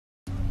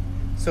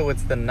So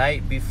it's the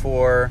night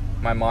before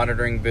my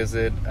monitoring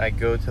visit. I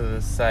go to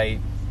the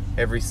site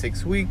every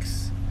 6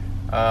 weeks.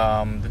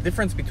 The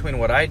difference between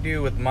what I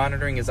do with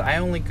monitoring is I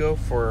only go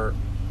for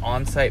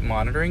on-site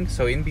monitoring.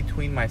 So in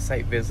between my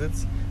site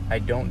visits, I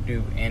don't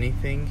do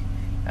anything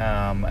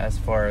as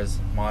far as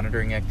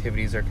monitoring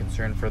activities are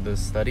concerned for this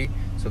study.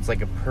 So it's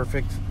like a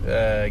perfect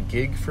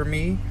gig for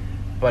me,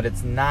 but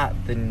it's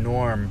not the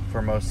norm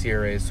for most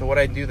CRAs. So what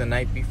I do the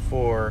night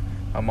before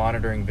a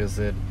monitoring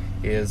visit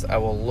is I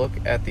will look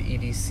at the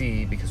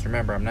EDC, because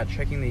remember, I'm not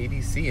checking the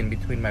EDC in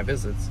between my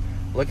visits.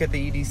 Look at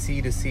the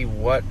EDC to see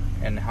what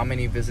and how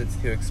many visits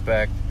to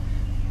expect.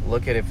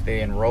 Look at if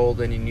they enrolled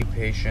any new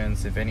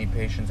patients, if any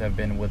patients have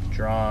been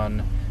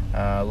withdrawn.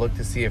 Look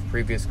to see if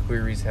previous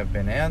queries have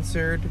been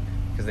answered,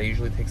 because that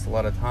usually takes a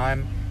lot of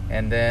time.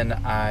 And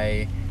then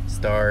I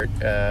start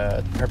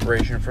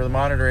preparation for the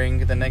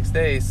monitoring the next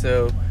day.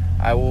 So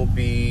I will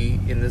be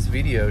in this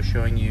video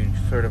showing you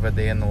sort of a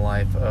day in the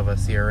life of a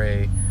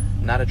CRA,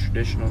 not a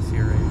traditional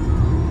CRA.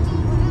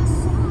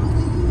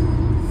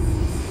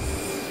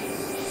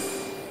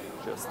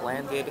 Just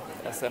landed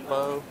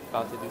SFO,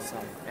 about to do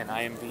an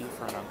IMV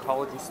for an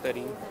oncology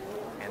study,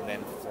 and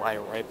then fly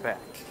right back.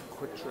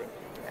 Quick trip.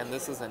 And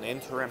this is an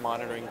interim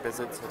monitoring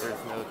visit, so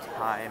there's no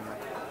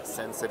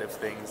time-sensitive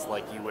things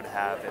like you would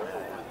have in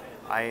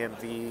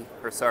IMV,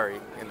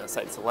 in a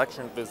site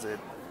selection visit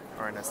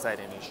or in a site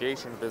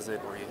initiation visit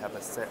where you have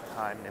a set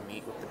time to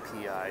meet with the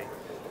PI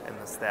and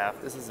the staff.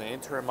 This is an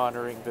interim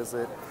monitoring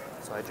visit,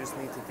 so I just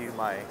need to do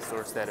my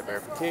source data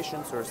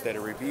verification, source data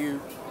review,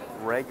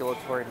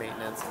 regulatory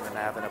maintenance, and then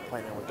I have an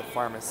appointment with the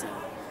pharmacy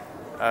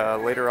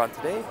later on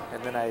today,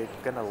 and then I'm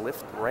gonna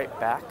lift right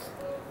back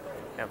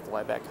and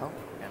fly back home,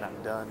 and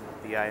I'm done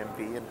the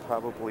IMV and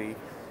probably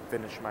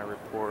finish my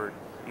report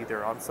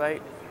either on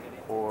site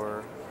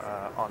or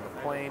on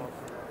the plane.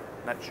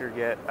 Not sure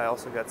yet. I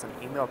also got some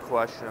email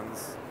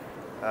questions,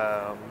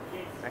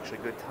 actually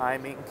good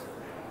timing,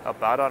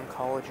 about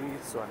oncology,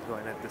 so I'm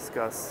going to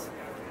discuss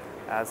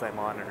as I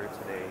monitor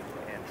today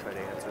and try to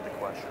answer the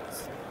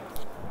questions.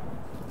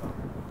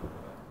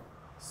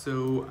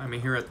 So I'm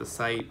here at the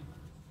site,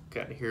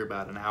 got here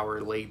about an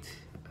hour late,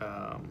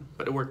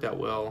 but it worked out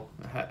well.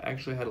 I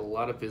actually had a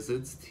lot of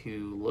visits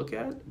to look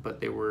at,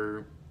 but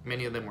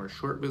many of them were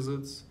short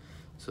visits,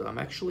 so I'm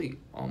actually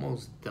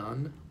almost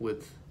done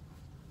with,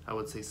 I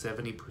would say,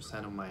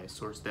 70% of my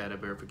source data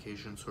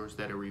verification, source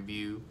data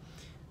review.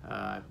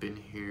 I've been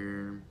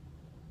here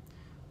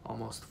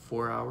almost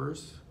 4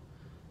 hours.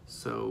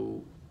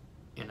 So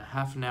in a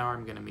half an hour,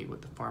 I'm gonna meet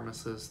with the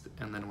pharmacist,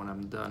 and then when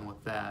I'm done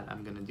with that,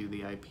 I'm gonna do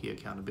the IP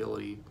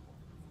accountability.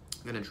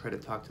 I'm gonna try to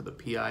talk to the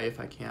PI if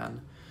I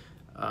can.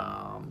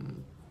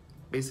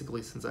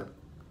 Basically, since I've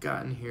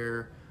gotten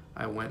here,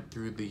 I went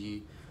through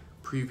the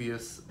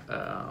previous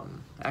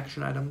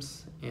action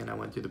items, and I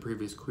went through the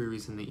previous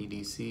queries in the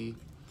EDC,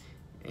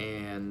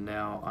 and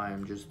now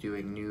I'm just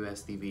doing new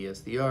SDV,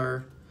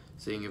 SDR,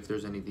 seeing if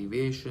there's any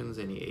deviations,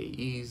 any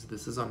AEs.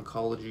 This is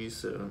oncology,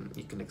 so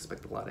you can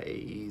expect a lot of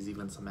AEs,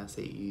 even some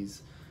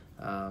SAEs.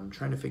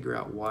 Trying to figure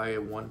out why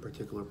one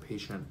particular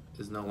patient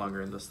is no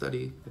longer in the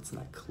study. It's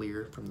not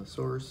clear from the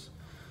source,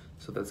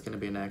 so that's going to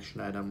be an action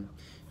item.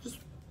 Just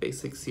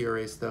basic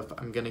CRA stuff.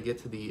 I'm going to get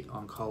to the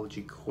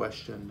oncology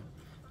question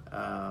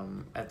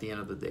at the end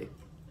of the day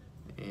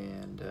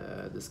and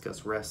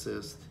discuss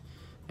RECIST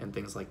and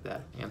things like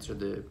that. Answer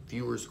the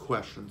viewers'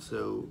 questions,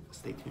 so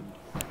stay tuned.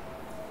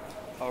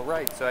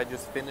 Alright, so I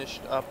just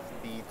finished up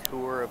the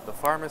tour of the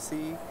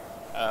pharmacy.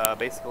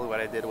 Basically what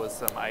I did was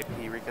some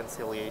IP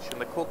reconciliation.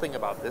 The cool thing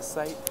about this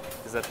site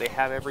is that they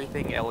have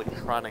everything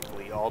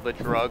electronically. All the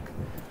drug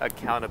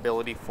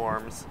accountability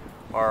forms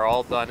are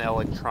all done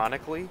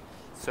electronically,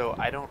 so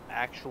I don't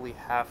actually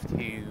have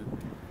to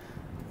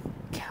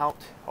count,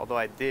 although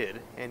I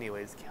did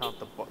anyways, count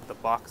the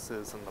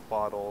boxes and the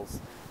bottles.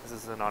 This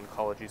is an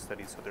oncology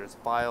study, so there's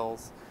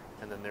vials,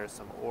 and then there's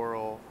some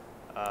oral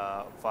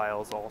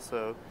vials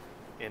also,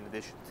 in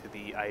addition to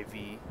the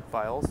IV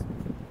vials.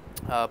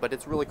 But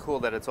it's really cool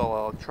that it's all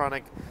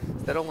electronic.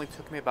 That only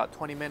took me about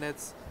 20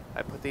 minutes.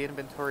 I put the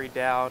inventory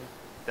down,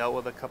 dealt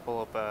with a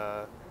couple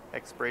of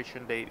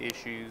expiration date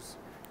issues,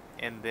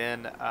 and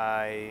then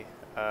I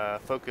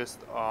focused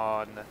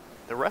on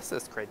the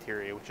RECIST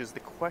criteria, which is the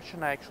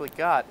question I actually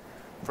got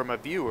from a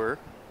viewer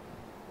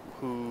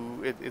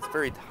who, it's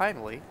very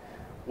timely.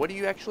 What do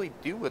you actually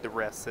do with the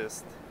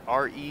RECIST?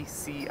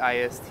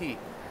 R-E-C-I-S-T.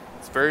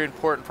 It's very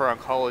important for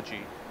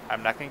oncology.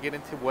 I'm not going to get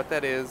into what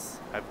that is.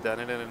 I've done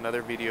it in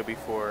another video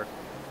before.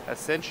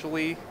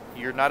 Essentially,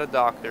 you're not a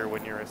doctor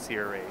when you're a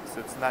CRA, so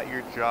it's not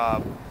your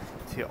job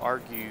to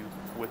argue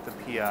with the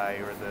PI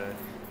or the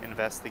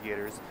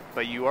investigators,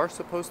 but you are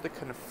supposed to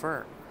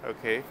confirm,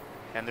 okay?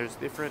 And there's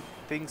different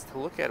things to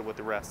look at with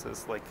the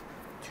RECIST, like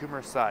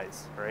tumor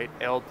size, right?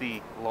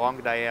 LD,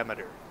 long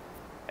diameter.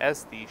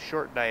 SD,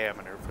 short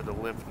diameter for the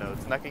lymph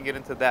nodes. I'm not going to get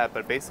into that,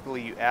 but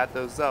basically you add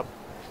those up,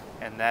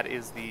 and that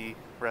is the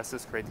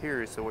RECIST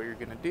criteria. So what you're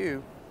going to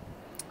do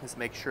is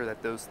make sure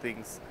that those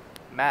things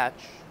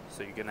match.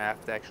 So you're going to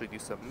have to actually do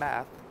some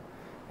math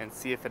and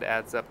see if it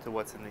adds up to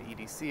what's in the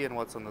EDC and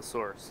what's on the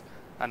source.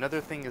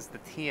 Another thing is the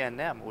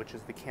TNM, which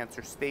is the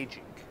cancer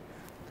staging.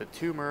 The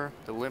tumor,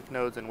 the lymph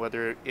nodes, and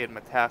whether it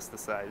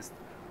metastasized.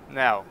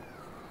 Now,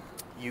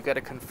 you got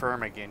to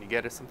confirm again. You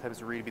got to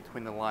sometimes read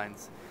between the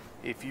lines.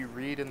 If you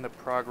read in the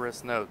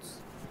progress notes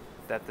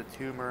that the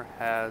tumor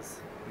has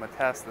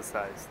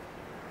metastasized,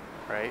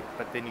 right?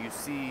 But then you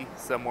see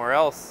somewhere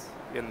else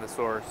in the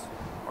source,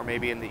 or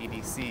maybe in the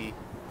EDC,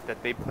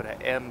 that they put a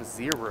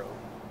M0,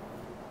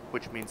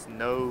 which means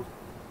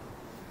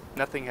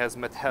nothing has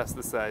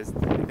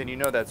metastasized, then you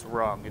know that's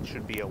wrong. It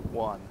should be a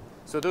 1.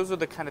 So those are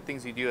the kind of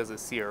things you do as a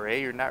CRA.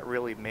 You're not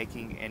really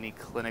making any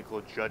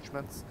clinical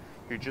judgments.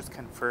 You're just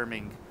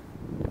confirming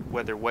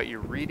whether what you're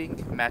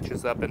reading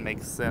matches up and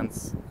makes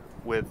sense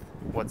with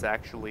what's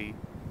actually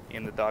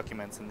in the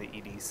documents in the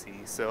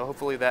EDC. So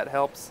hopefully that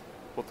helps.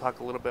 We'll talk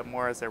a little bit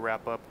more as I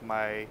wrap up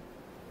my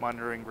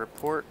monitoring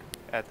report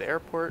at the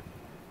airport,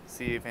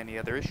 see if any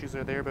other issues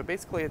are there. But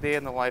basically a day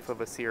in the life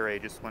of a CRA.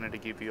 Just wanted to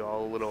give you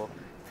all a little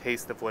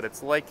taste of what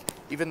it's like.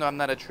 Even though I'm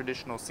not a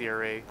traditional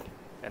CRA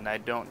and I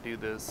don't do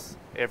this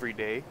every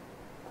day,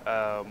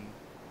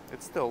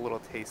 it's still a little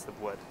taste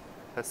of what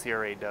a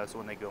CRA does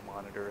when they go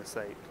monitor a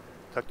site.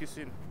 Talk to you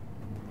soon.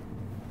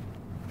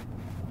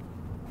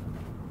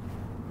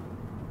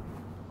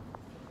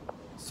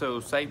 So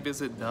site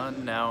visit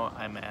done. Now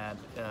I'm at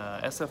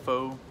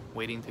SFO,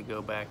 waiting to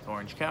go back to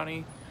Orange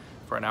County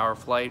for an hour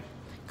flight.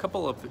 A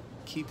couple of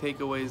key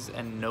takeaways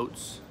and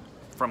notes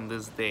from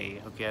this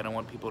day. Okay, I don't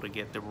want people to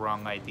get the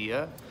wrong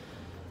idea.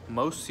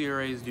 Most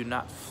CRAs do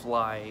not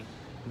fly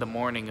the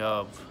morning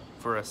of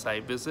for a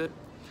site visit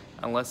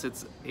unless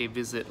it's a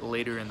visit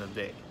later in the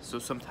day. So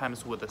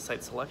sometimes with a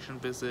site selection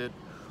visit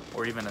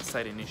or even a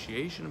site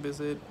initiation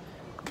visit,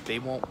 they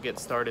won't get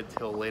started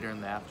till later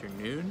in the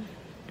afternoon.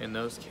 In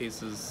those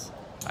cases,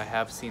 I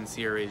have seen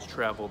CRAs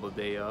travel the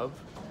day of.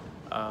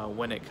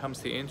 When it comes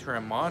to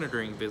interim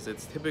monitoring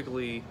visits,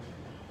 typically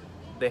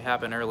they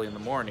happen early in the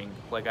morning.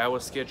 Like I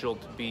was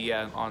scheduled to be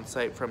on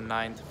site from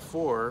 9 to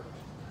 4.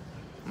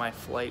 My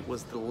flight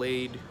was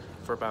delayed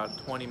for about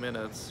 20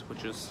 minutes,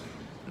 which is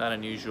not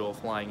unusual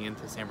flying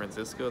into San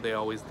Francisco. They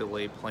always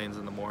delay planes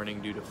in the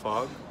morning due to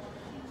fog.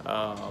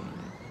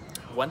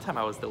 One time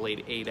I was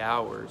delayed 8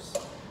 hours,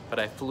 but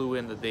I flew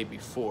in the day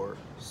before,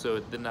 so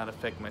it did not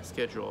affect my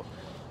schedule.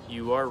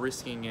 You are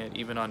risking it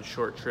even on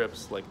short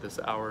trips like this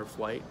hour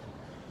flight.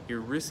 You're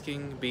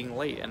risking being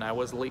late, and I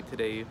was late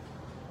today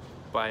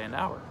by an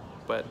hour,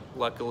 but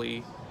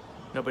luckily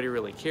nobody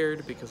really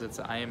cared because it's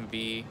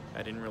IMV.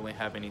 I didn't really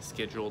have any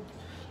scheduled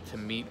to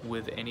meet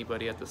with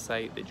anybody at the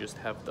site. They just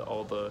have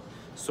all the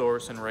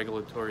source and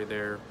regulatory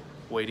there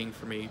waiting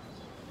for me.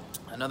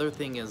 Another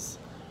thing is,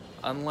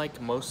 unlike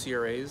most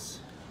CRAs,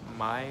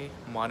 my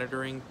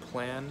monitoring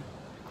plan,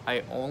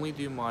 I only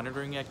do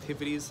monitoring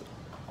activities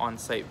on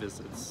site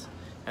visits,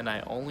 and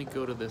I only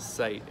go to this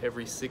site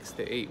every 6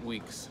 to 8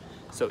 weeks.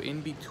 So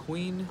in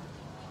between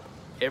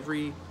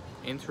every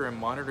interim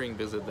monitoring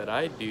visit that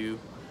I do,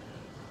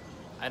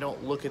 I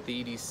don't look at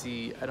the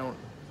EDC, I don't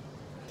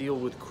deal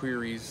with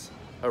queries.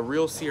 A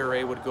real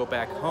CRA would go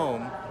back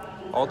home.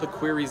 All the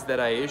queries that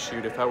I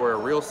issued, if I were a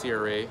real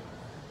CRA,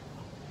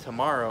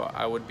 tomorrow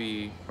I would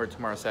be, or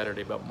tomorrow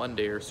Saturday, but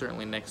Monday or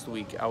certainly next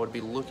week, I would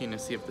be looking to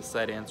see if the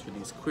site answered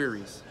these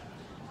queries.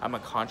 I'm a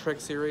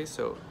contract CRA,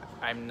 so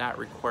I'm not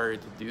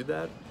required to do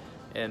that.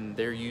 And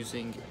they're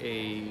using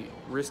a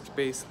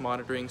risk-based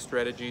monitoring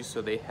strategy,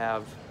 so they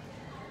have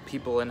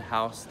people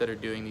in-house that are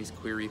doing these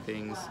query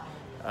things.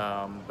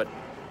 But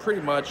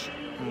pretty much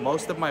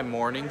most of my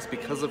mornings,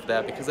 because of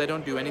that, because I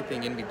don't do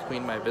anything in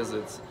between my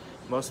visits,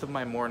 most of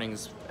my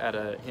mornings at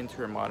an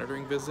interim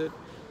monitoring visit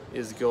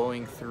is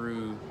going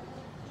through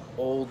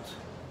old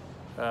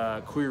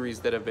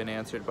queries that have been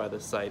answered by the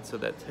site. So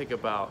that take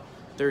about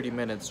 30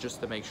 minutes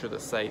just to make sure the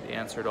site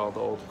answered all the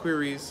old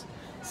queries,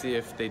 see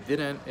if they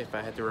didn't, if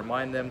I had to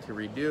remind them to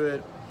redo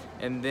it,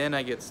 and then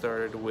I get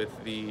started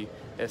with the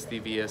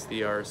SDV,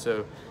 SDR.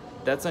 So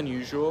that's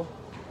unusual.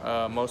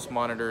 Most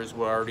monitors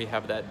will already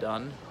have that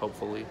done,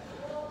 hopefully,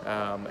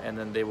 and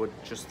then they would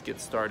just get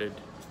started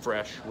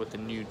fresh with the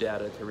new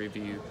data to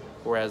review.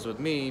 Whereas with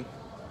me,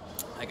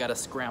 I gotta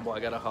scramble, I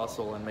gotta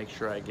hustle and make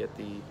sure I get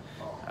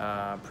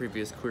the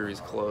previous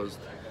queries closed,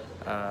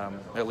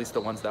 at least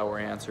the ones that were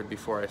answered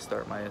before I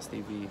start my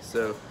SDV.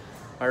 So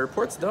my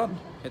report's done.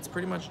 It's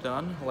pretty much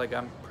done. Like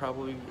I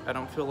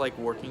don't feel like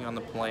working on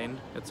the plane.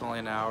 It's only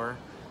an hour,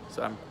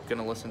 so I'm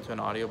gonna listen to an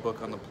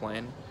audiobook on the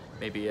plane,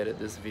 maybe edit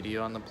this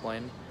video on the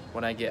plane.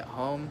 When I get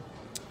home,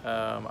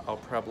 I'll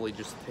probably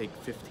just take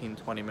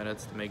 15-20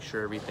 minutes to make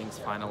sure everything's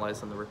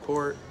finalized in the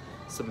report,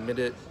 submit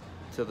it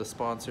to the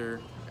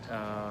sponsor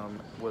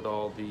with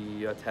all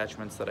the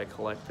attachments that I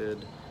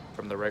collected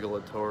from the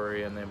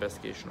regulatory and the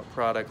investigational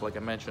product. Like I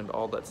mentioned,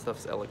 all that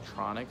stuff's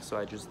electronic, so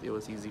it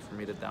was easy for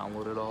me to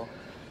download it all,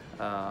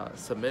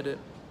 submit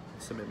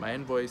my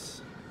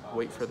invoice,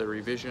 wait for the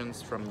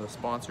revisions from the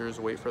sponsors,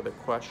 wait for the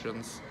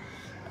questions.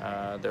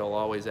 They'll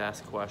always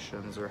ask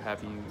questions or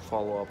have you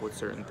follow up with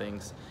certain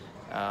things.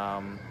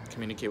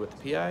 communicate with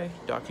the PI,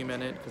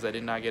 document it, because I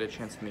did not get a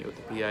chance to meet with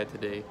the PI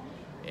today,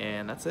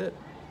 and that's it.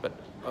 But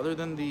other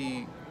than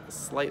the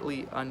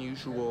slightly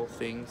unusual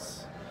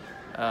things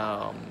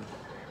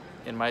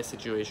in my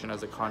situation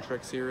as a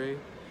contract CRA,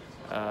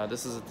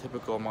 this is a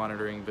typical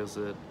monitoring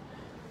visit.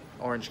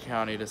 Orange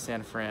County to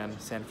San Fran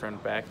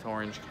back to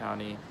Orange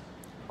County,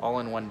 all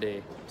in one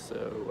day.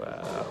 So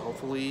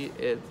hopefully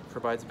it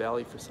provides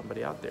value for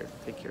somebody out there.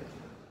 Take care.